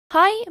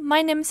Hi,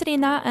 my name is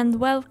Rina and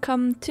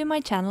welcome to my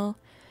channel.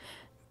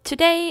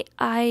 Today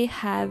I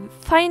have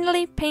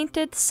finally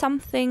painted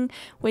something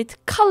with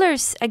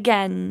colors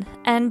again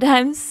and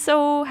I'm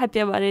so happy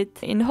about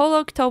it. In whole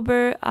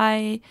October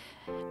I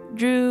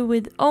drew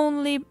with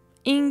only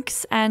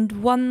inks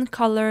and one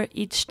color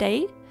each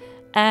day,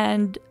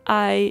 and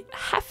I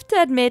have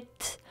to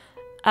admit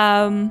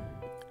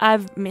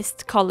I've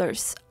missed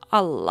colors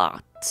a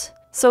lot.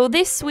 So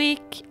this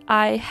week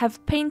I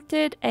have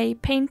painted a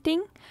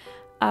painting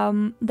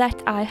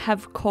that I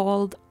have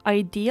called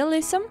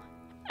Idealism,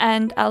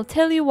 and I'll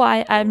tell you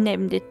why I've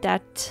named it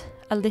that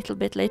a little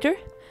bit later.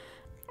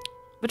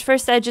 But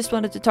first I just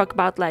wanted to talk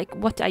about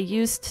what I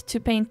used to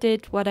paint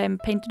it, what I'm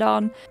painted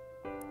on.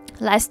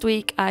 Last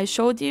week I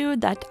showed you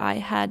that I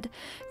had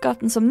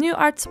gotten some new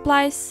art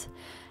supplies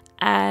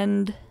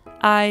and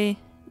I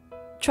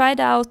tried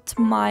out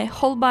my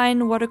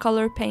Holbein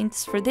watercolor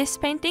paints for this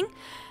painting,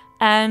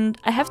 and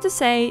I have to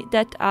say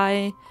that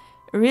I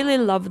really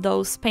love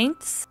those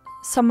paints.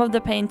 Some of the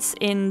paints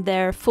in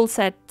their full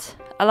set,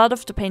 a lot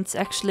of the paints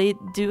actually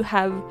do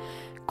have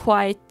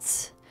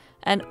quite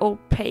an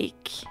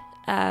opaque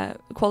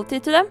quality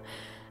to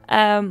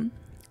them.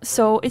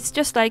 So it's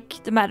just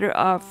like the matter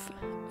of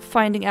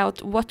finding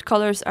out what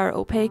colors are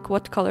opaque,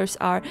 what colors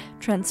are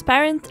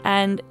transparent,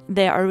 and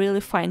they are really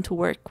fine to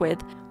work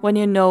with when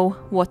you know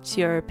what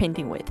you're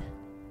painting with.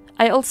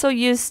 I also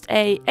used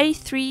a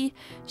A3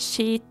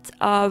 sheet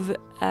of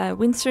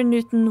Winsor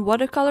Newton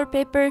watercolor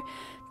paper.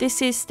 This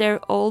is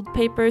their old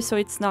paper, so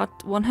it's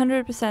not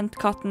 100%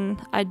 cotton.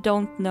 I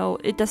don't know,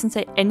 it doesn't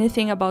say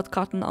anything about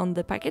cotton on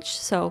the package,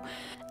 so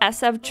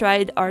as I've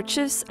tried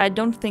Arches, I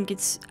don't think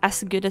it's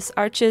as good as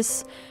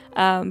Arches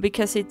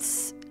because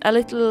it's a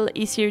little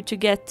easier to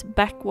get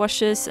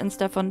backwashes and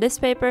stuff on this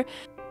paper.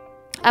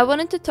 I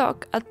wanted to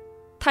talk a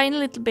tiny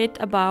little bit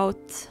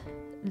about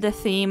the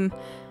theme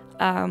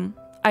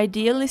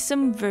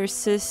idealism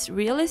versus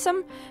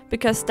realism,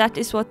 because that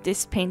is what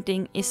this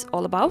painting is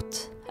all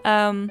about.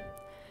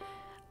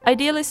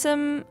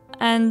 Idealism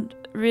and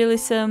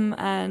realism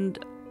and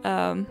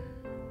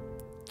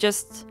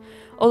just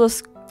all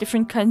those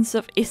different kinds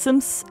of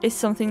isms is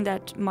something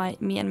that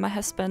me and my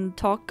husband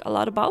talk a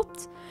lot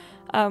about,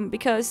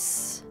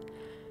 because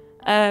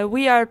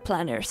we are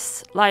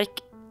planners. Like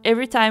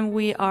every time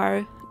we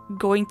are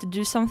going to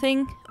do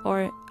something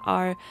or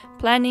are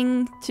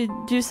planning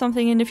to do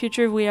something in the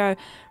future, we are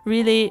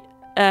really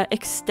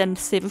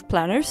extensive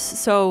planners.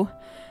 So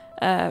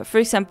for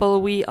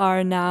example, we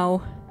are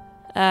now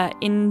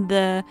in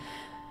the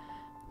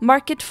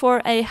market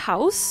for a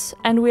house,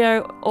 and we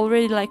are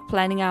already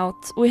planning out.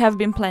 We have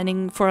been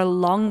planning for a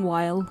long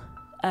while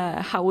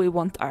how we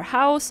want our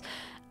house,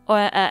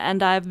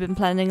 and I've been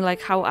planning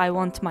how I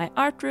want my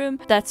art room.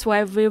 That's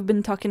why we've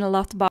been talking a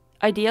lot about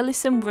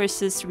idealism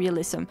versus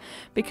realism,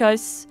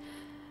 because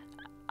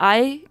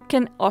I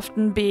can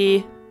often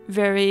be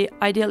very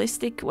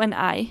idealistic when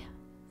I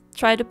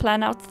try to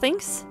plan out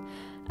things,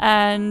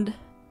 and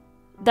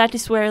that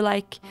is where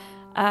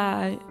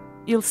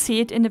you'll see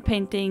it in the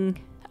painting.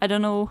 I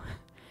don't know.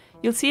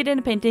 You'll see it in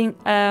the painting.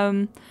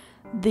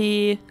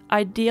 The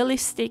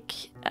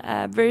idealistic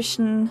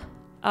version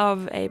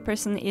of a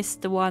person is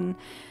the one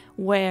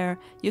where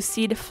you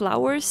see the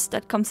flowers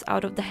that comes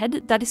out of the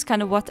head. That is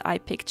kind of what I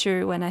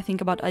picture when I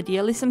think about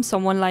idealism.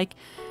 Someone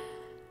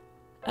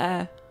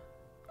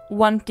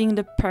wanting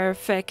the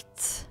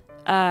perfect,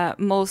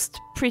 most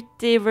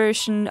pretty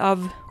version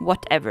of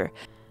whatever.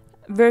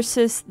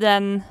 Versus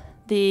then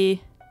the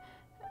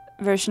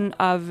version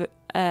of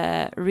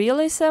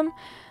realism,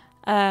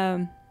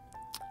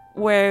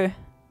 where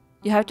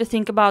you have to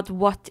think about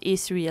what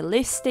is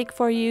realistic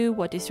for you,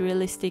 what is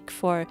realistic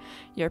for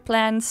your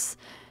plans.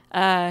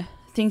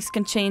 Things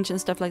can change and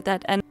stuff like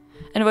that, and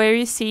where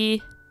you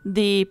see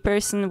the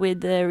person with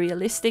the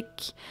realistic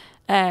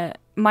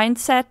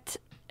mindset,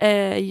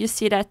 you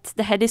see that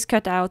the head is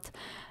cut out,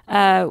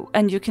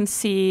 and you can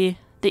see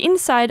the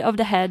inside of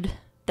the head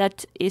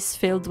that is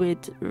filled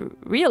with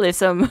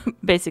realism,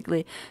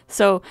 basically.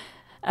 So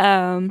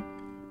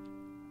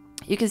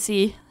you can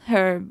see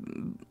her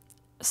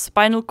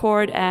spinal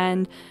cord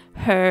and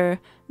her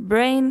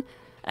brain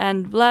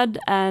and blood,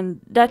 and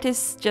that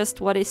is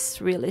just what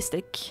is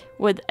realistic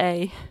with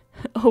a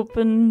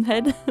open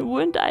head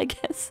wound, I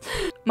guess.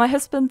 My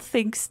husband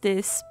thinks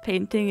this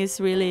painting is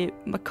really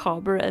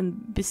macabre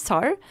and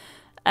bizarre,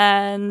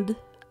 and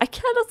I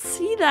cannot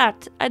see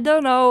that. I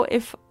don't know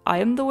if I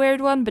am the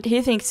weird one, but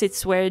he thinks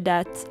it's weird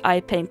that I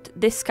paint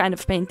this kind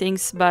of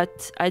paintings,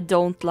 but I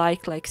don't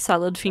like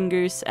salad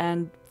fingers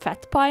and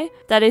fat pie.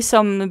 That is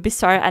some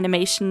bizarre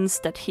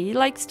animations that he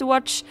likes to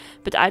watch,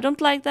 but I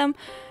don't like them.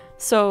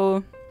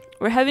 So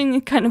we're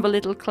having kind of a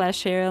little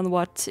clash here on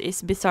what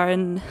is bizarre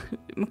and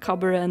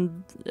macabre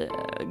and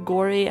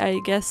gory, I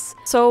guess.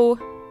 So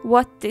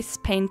what this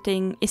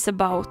painting is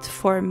about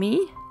for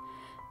me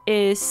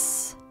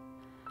is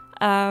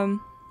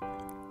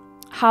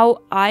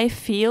how I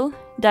feel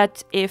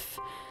that if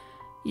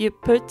you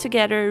put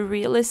together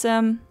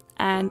realism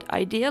and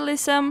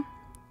idealism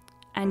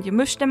and you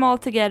mush them all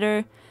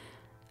together,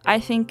 I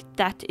think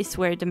that is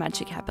where the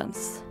magic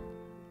happens.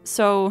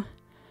 So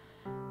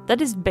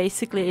that is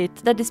basically it.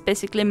 That is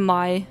basically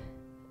my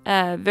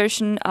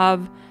version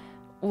of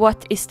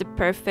what is the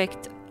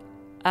perfect,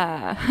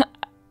 I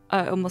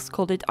almost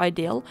called it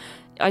ideal,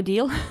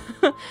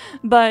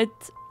 but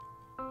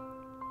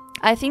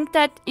I think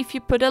that if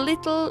you put a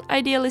little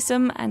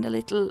idealism and a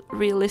little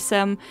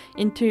realism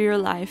into your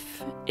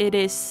life, it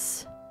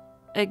is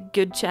a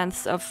good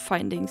chance of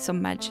finding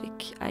some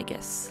magic, I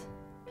guess.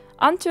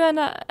 On to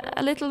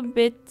a little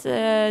bit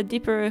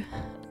deeper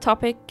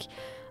topic.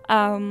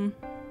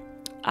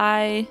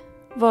 I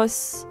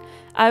was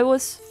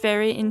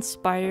very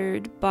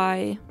inspired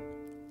by,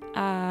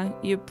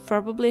 you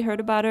probably heard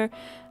about her.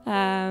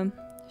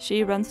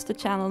 She runs the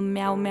channel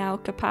Meow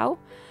Kapow.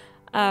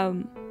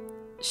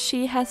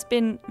 She has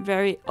been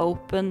very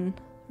open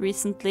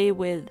recently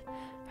with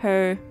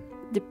her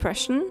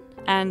depression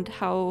and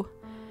how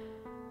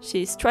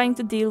she's trying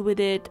to deal with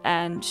it,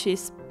 and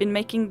she's been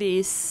making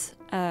these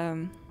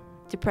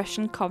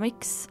depression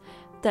comics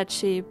that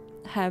she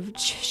have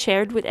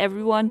shared with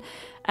everyone,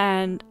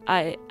 and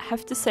I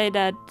have to say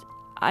that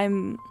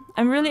I'm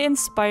really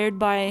inspired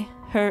by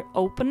her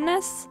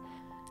openness,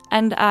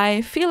 and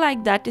I feel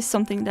like that is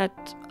something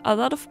that a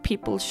lot of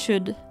people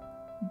should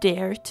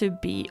dare to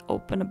be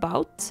open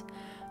about,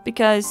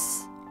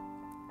 because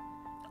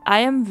I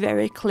am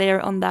very clear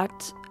on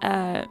that.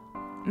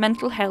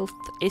 Mental health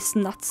is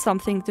not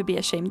something to be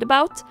ashamed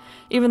about,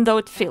 even though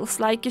it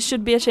feels like you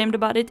should be ashamed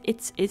about it.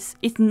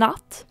 It's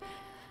not.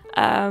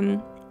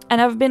 And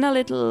I've been a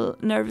little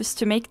nervous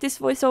to make this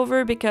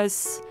voiceover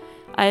because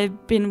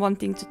I've been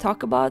wanting to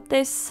talk about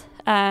this,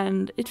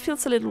 and it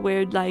feels a little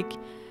weird. Like,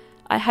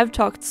 I have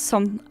talked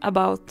some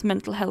about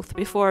mental health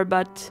before,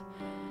 but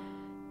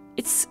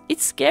it's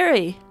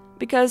scary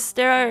because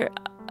there are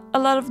a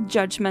lot of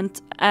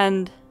judgment,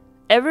 and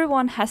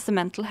everyone has the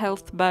mental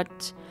health,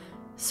 but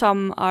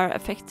some are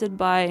affected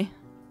by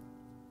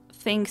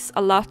things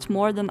a lot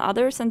more than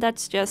others, and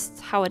that's just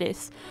how it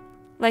is.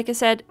 Like I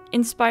said,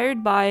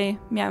 inspired by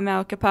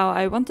Meow Kapow,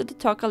 I wanted to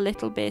talk a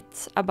little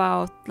bit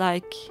about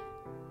like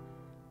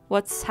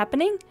what's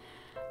happening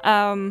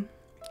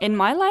in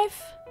my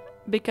life,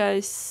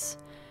 because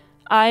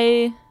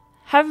I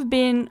have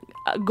been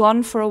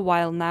gone for a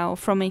while now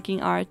from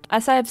making art.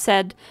 As I have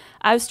said,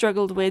 I've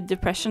struggled with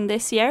depression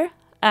this year,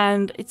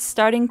 and it's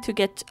starting to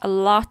get a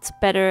lot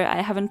better.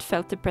 I haven't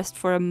felt depressed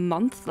for a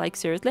month, like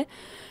seriously,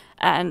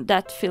 and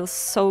that feels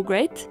so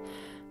great.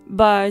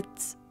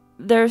 But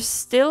there's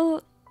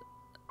still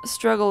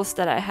struggles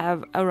that I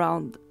have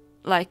around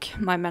like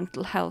my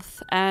mental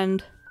health,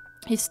 and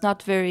it's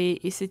not very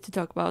easy to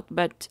talk about,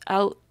 but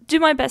I'll do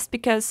my best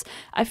because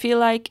I feel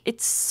like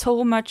it's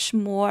so much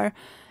more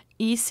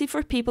easy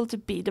for people to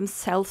be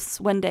themselves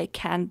when they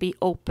can be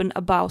open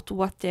about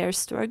what they're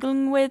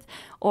struggling with,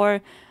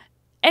 or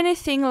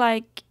anything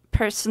like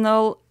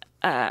personal.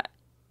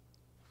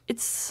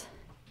 It's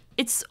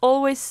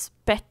always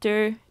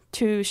better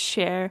to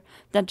share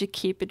than to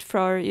keep it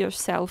for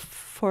yourself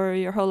for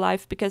your whole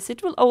life, because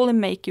it will only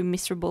make you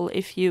miserable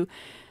if you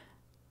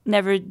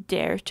never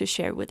dare to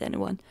share with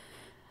anyone.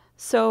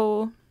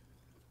 So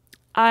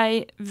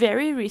I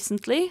very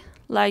recently,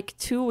 like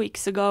 2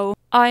 weeks ago,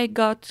 I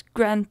got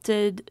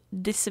granted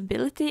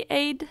disability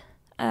aid.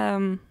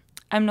 I'm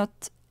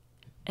not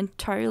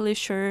entirely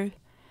sure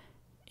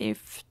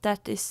if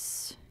that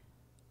is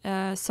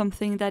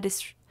something that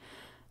is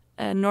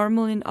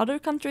normal in other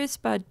countries,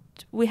 but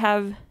we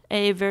have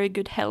a very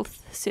good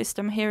health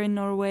system here in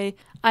Norway.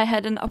 I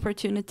had an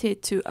opportunity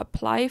to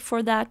apply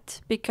for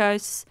that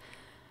because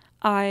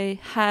I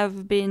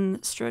have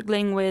been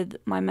struggling with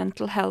my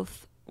mental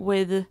health,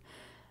 with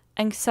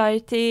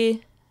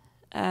anxiety,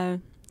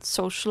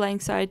 social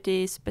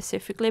anxiety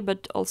specifically,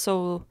 but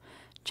also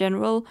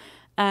general,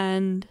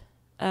 and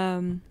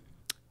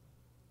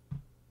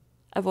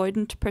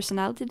avoidant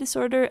personality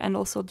disorder, and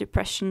also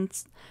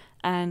depressions,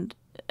 and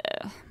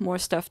more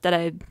stuff that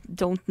I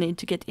don't need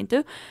to get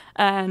into.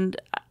 And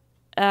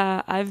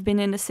I've been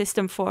in the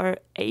system for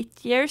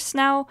 8 years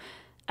now,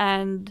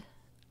 and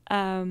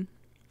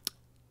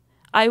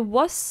I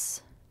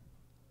was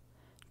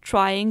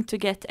trying to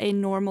get a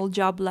normal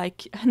job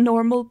like a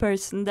normal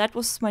person. That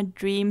was my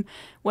dream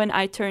when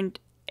I turned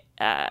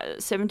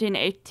 17,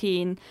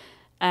 18,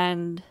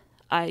 and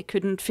I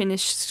couldn't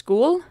finish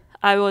school.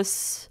 I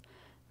was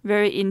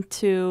very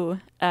into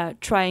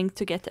trying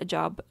to get a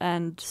job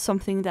and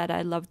something that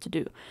I love to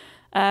do.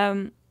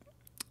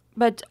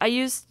 But I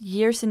used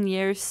years and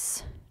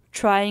years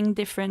trying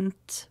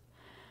different...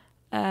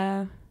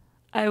 I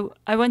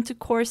went to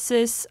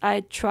courses,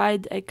 I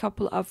tried a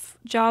couple of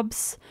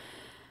jobs,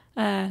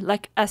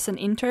 like as an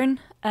intern.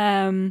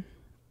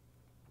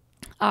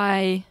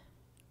 I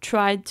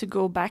tried to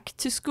go back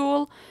to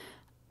school.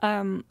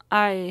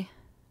 I've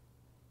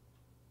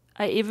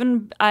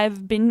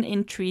been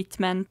in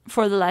treatment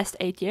for the last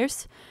 8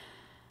 years.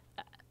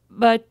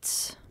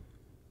 But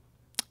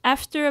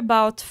after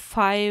about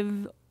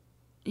 5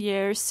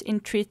 years in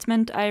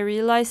treatment, I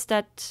realized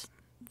that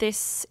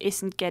this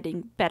isn't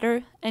getting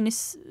better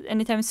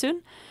anytime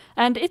soon.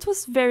 And it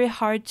was very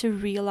hard to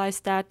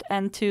realize that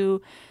and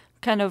to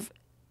kind of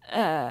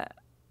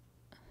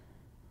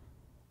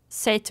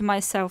say to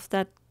myself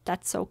that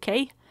that's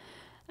okay.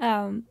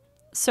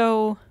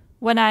 So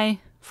when I,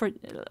 for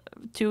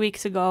 2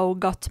 weeks ago,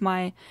 got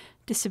my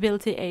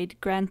disability aid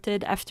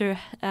granted after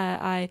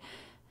I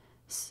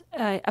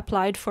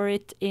applied for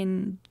it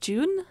in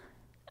June,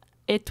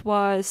 it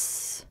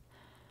was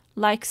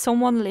like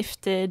someone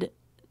lifted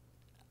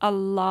a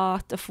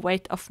lot of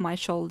weight off my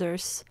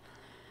shoulders.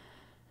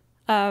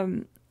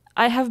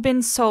 I have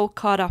been so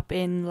caught up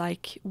in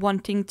like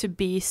wanting to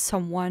be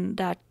someone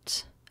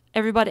that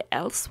everybody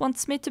else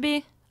wants me to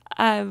be.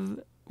 I've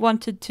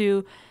wanted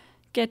to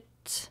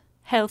get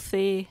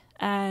healthy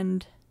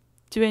and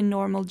do a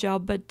normal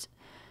job, but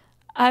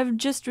I've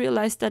just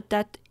realized that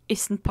that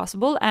isn't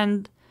possible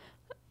and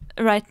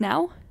right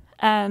now,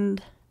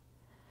 and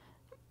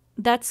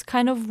that's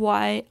kind of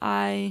why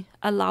I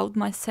allowed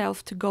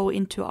myself to go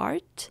into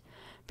art,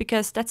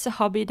 because that's a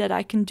hobby that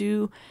I can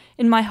do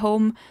in my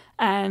home,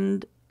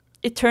 and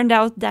it turned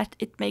out that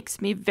it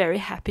makes me very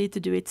happy to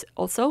do it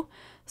also.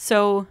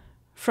 So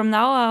from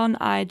now on,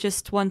 I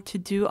just want to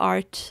do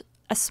art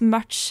as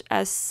much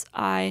as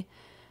I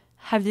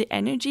have the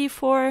energy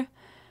for,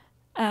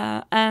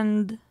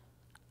 and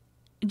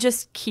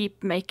just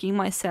keep making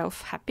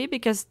myself happy,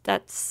 because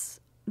that's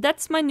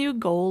my new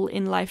goal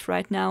in life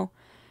right now.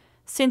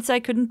 Since I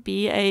couldn't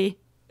be a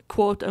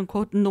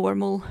quote-unquote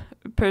normal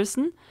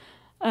person,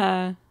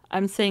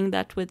 I'm saying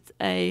that with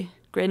a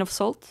grain of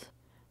salt.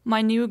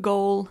 My new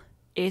goal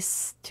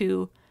is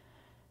to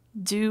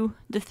do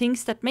the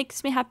things that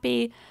makes me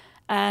happy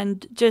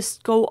and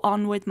just go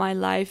on with my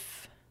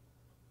life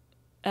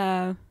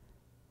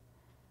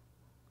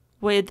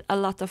with a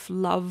lot of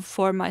love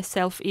for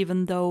myself,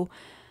 even though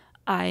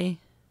I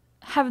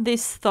have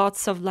these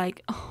thoughts of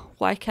like, oh,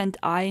 why can't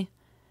I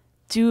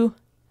do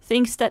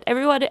things that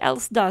everybody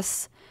else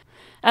does?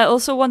 I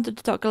also wanted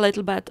to talk a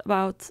little bit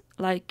about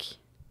like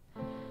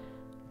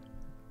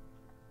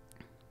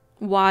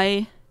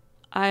why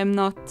I'm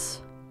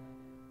not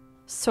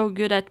so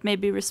good at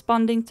maybe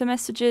responding to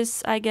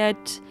messages I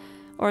get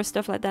or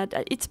stuff like that.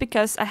 It's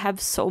because I have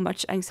so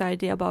much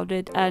anxiety about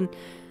it, and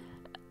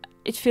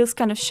it feels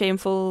kind of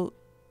shameful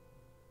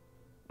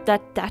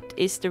that that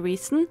is the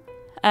reason,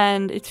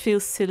 and it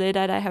feels silly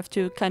that I have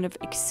to kind of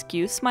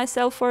excuse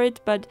myself for it,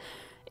 but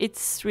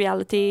it's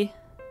reality.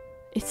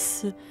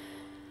 It's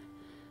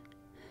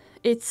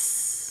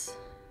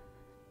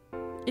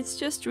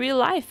just real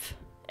life.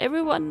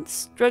 Everyone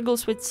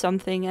struggles with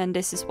something, and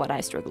this is what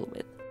I struggle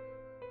with.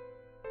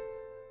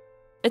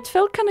 It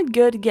felt kind of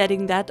good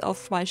getting that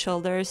off my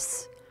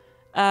shoulders.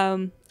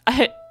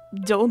 I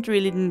don't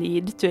really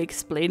need to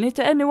explain it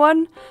to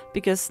anyone,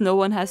 because no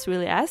one has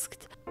really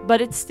asked,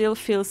 but it still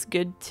feels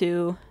good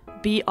to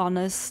be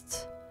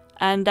honest,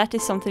 and that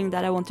is something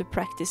that I want to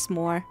practice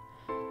more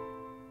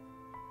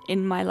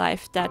in my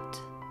life, that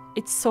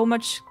it's so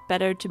much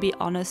better to be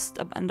honest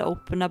and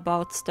open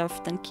about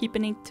stuff than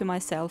keeping it to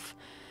myself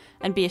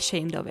and be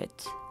ashamed of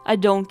it. I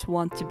don't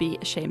want to be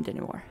ashamed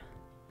anymore.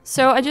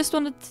 So I just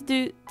wanted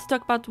to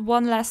talk about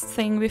one last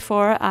thing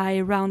before I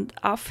round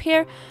off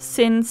here.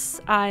 Since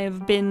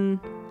I've been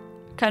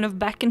kind of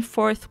back and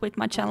forth with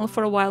my channel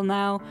for a while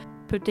now,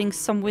 putting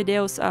some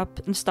videos up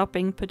and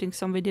stopping, putting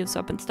some videos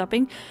up and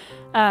stopping,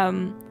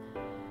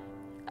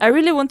 I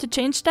really want to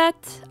change that.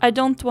 I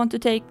don't want to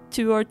take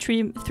 2 or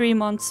 3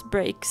 months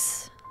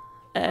breaks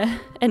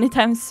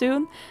anytime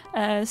soon.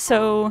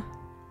 So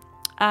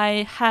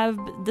I have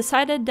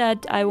decided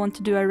that I want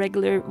to do a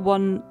regular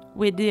 1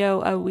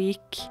 video a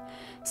week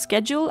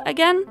schedule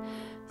again.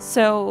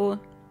 So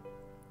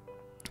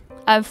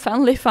I've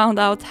finally found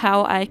out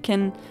how I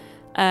can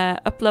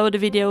upload the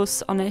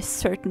videos on a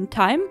certain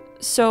time.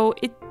 So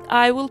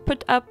I will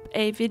put up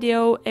a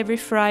video every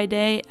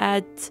Friday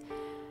at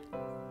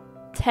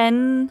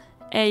 10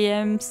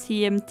 AM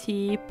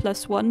CMT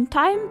 +1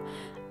 time.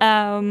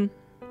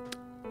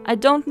 I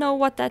don't know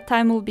what that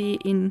time will be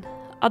in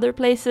other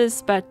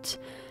places, but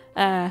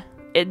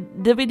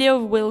the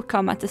video will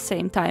come at the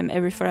same time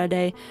every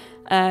Friday.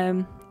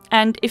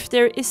 And if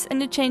there is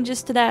any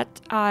changes to that,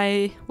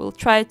 I will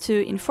try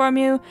to inform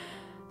you.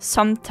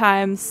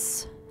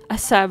 Sometimes,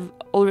 as I've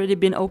already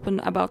been open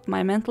about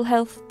my mental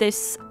health,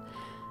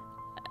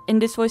 in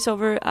this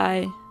voiceover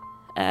I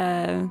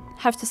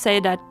have to say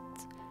that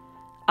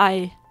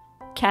I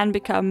can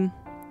become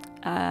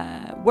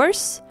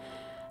worse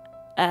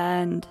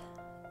and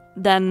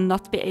then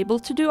not be able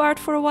to do art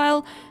for a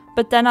while,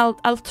 but then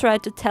I'll try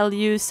to tell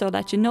you so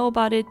that you know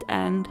about it,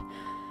 and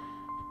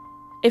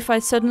if I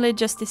suddenly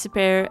just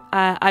disappear,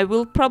 I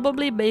will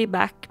probably be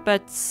back,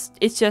 but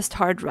it's just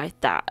hard right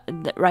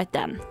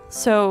then.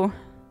 So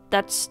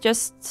that's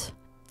just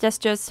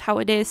how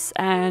it is,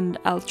 and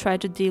I'll try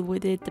to deal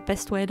with it the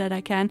best way that I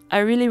can. I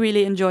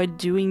really enjoyed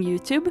doing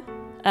YouTube,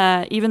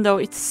 even though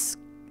it's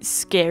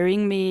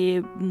scaring me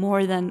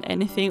more than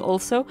anything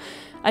also.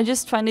 I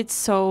just find it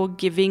so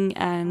giving,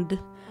 and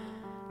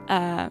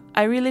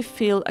I really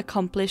feel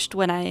accomplished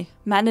when I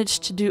manage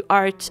to do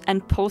art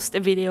and post a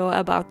video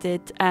about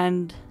it,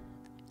 and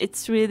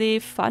it's really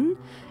fun.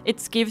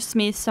 It gives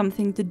me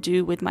something to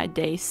do with my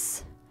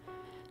days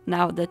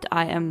now that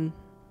I am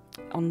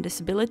on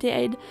disability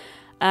aid,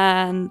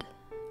 and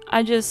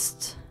I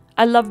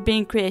love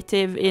being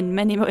creative in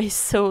many ways,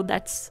 so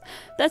that's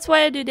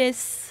why I do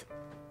this.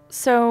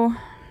 So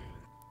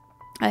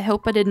I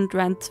hope I didn't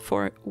rant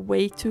for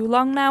way too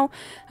long now.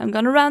 I'm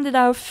gonna round it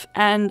off,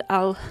 and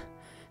I'll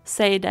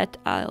say that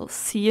I'll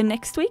see you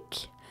next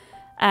week,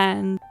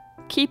 and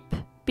keep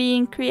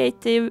being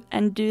creative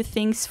and do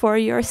things for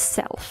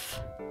yourself.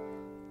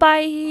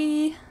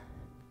 Bye!